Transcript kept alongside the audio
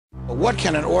What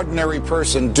can an ordinary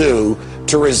person do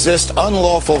to resist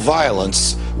unlawful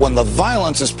violence when the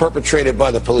violence is perpetrated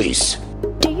by the police?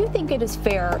 Do you think it is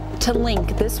fair to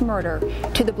link this murder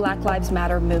to the Black Lives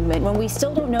Matter movement when we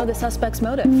still don't know the suspect's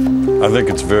motive? I think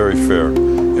it's very fair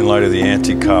in light of the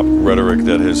anti-cop rhetoric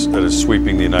that is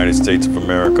sweeping the United States of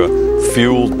America,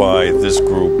 fueled by this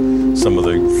group, some of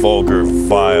the vulgar,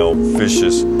 vile,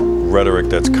 vicious rhetoric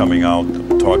that's coming out,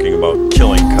 talking about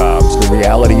killing cops. The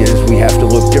reality is we have to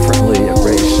look differently at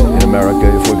race in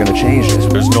America if we're going to change this.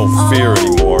 There's no fear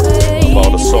anymore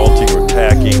about assaulting or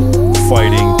attacking,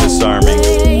 fighting, disarming,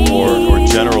 or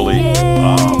generally,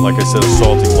 like I said,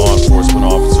 assaulting law enforcement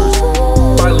officers.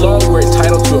 By law, we're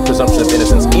entitled to a presumption of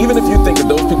innocence. Even if you think that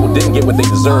those people didn't get what they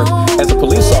deserved, as a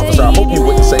police officer, I hope you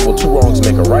wouldn't say, well, two wrongs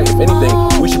make a right. If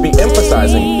anything, we should be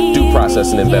emphasizing due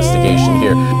process and investigation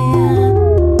here.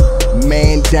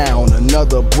 Man down,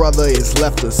 another brother is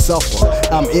left to suffer.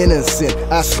 I'm innocent,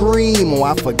 I scream, oh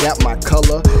I forgot my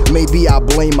color. Maybe I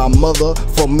blame my mother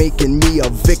for making me a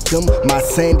victim. My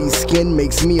sandy skin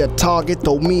makes me a target,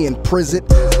 throw me in prison.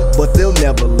 But they'll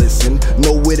never listen,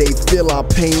 know where they feel our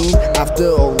pain. After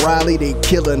a rally they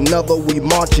kill another, we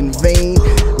march in vain.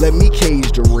 Let me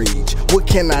cage the rage, what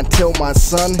can I tell my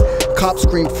son? Cops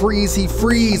scream freeze, he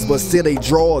freeze, but still they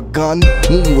draw a gun.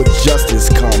 When will justice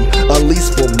come, at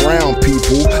least for brown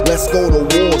people? Let's go to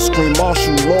war, scream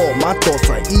martial law, my thoughts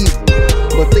are evil.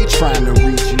 But they trying to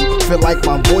reach you, feel like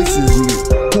my voice is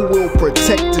mute. Who will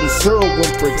protect and serve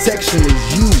when protection is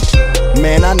you?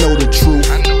 Man, I know the truth,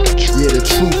 yeah the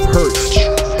truth hurts.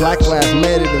 Black lives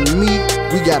matter to me,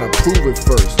 we gotta prove it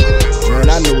first. Man,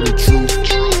 I know the truth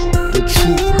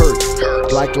hurts.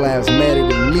 Black lives matter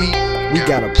to me, we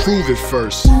gotta prove it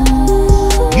first.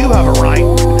 You have a right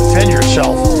to defend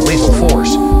yourself from lethal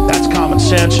force. That's common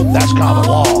sense, that's common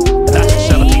law, and that's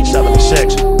what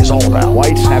 1776 is all about.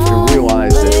 Whites have to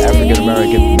realize that African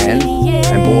American men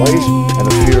and boys have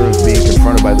a fear of being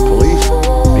confronted by the police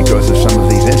because of some of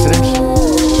these incidents.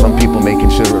 Some people may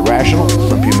consider it rational,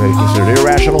 some people may consider it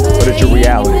irrational, but it's a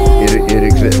reality. It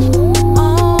exists.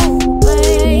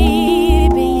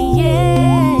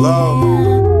 Love.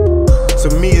 To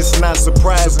me it's not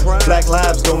surprising. Black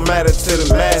lives don't matter to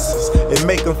the masses. It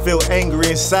make them feel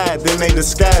angry inside, then they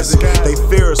disguise it. They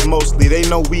fear us mostly, they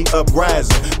know we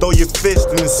uprising. Throw your fist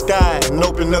in the sky and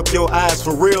open up your eyes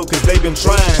for real, cause they've been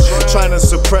trying to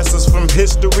suppress us from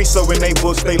history, so in they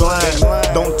books they lying.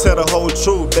 Don't tell the whole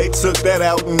truth, they took that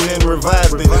out and then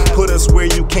revised it. Put us where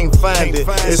you can't find it.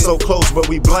 It's so close but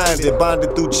we blinded,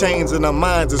 bonded through chains in our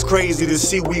minds. It's crazy to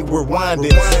see we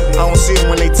rewinded. I don't see them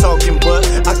when they talking, but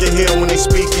I can hear them when they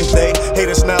speaking. They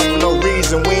hate us now for no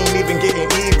reason, we ain't even getting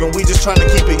even. We just trying to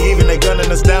keep it even. They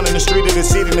gunning us down in the street of the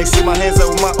city. They see my hands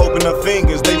up with my open up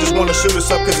fingers. They just wanna shoot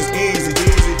us up cause it's easy.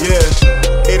 Yeah,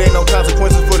 it ain't no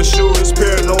consequences for the shooters.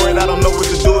 Paranoid, I don't know what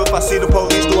to do. If I see the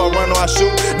police, do I run or I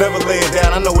shoot? Never lay it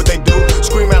down, I know what they do.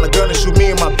 Scream out a gun and shoot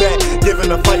me in my back.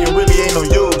 Giving a fight, it really ain't no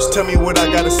use. Tell me what I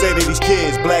gotta say to these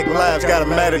kids. Black lives gotta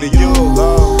matter to you.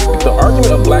 The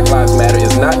argument of Black Lives Matter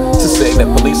is not to say that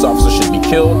police officers should be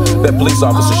killed, that police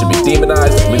officers should be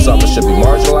demonized, that police officers should be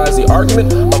marginalized. The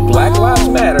argument of Black Lives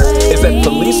Matter is that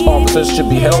police officers should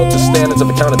be held to standards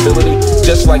of accountability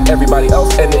just like everybody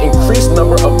else, and the increased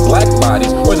number of black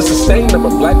bodies, or the sustained number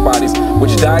of black bodies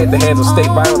which die at the hands of state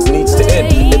violence needs to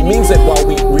end. It means that while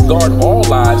we regard all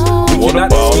lives, we cannot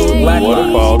exclude black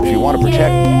lives. If you want to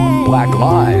protect black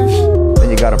lives, then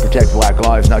you got to protect black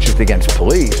lives not just against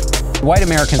police. White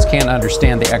Americans can't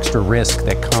understand the extra risk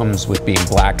that comes with being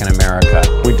black in America.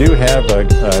 We do have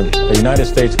a United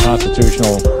States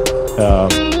constitutional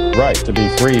right to be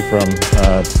free from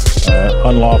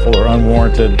unlawful or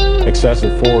unwarranted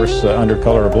excessive force under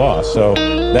color of law. So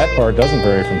that part doesn't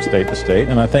vary from state to state.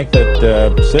 And I think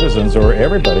that citizens, or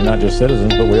everybody, not just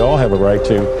citizens, but we all have a right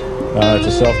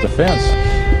to self-defense.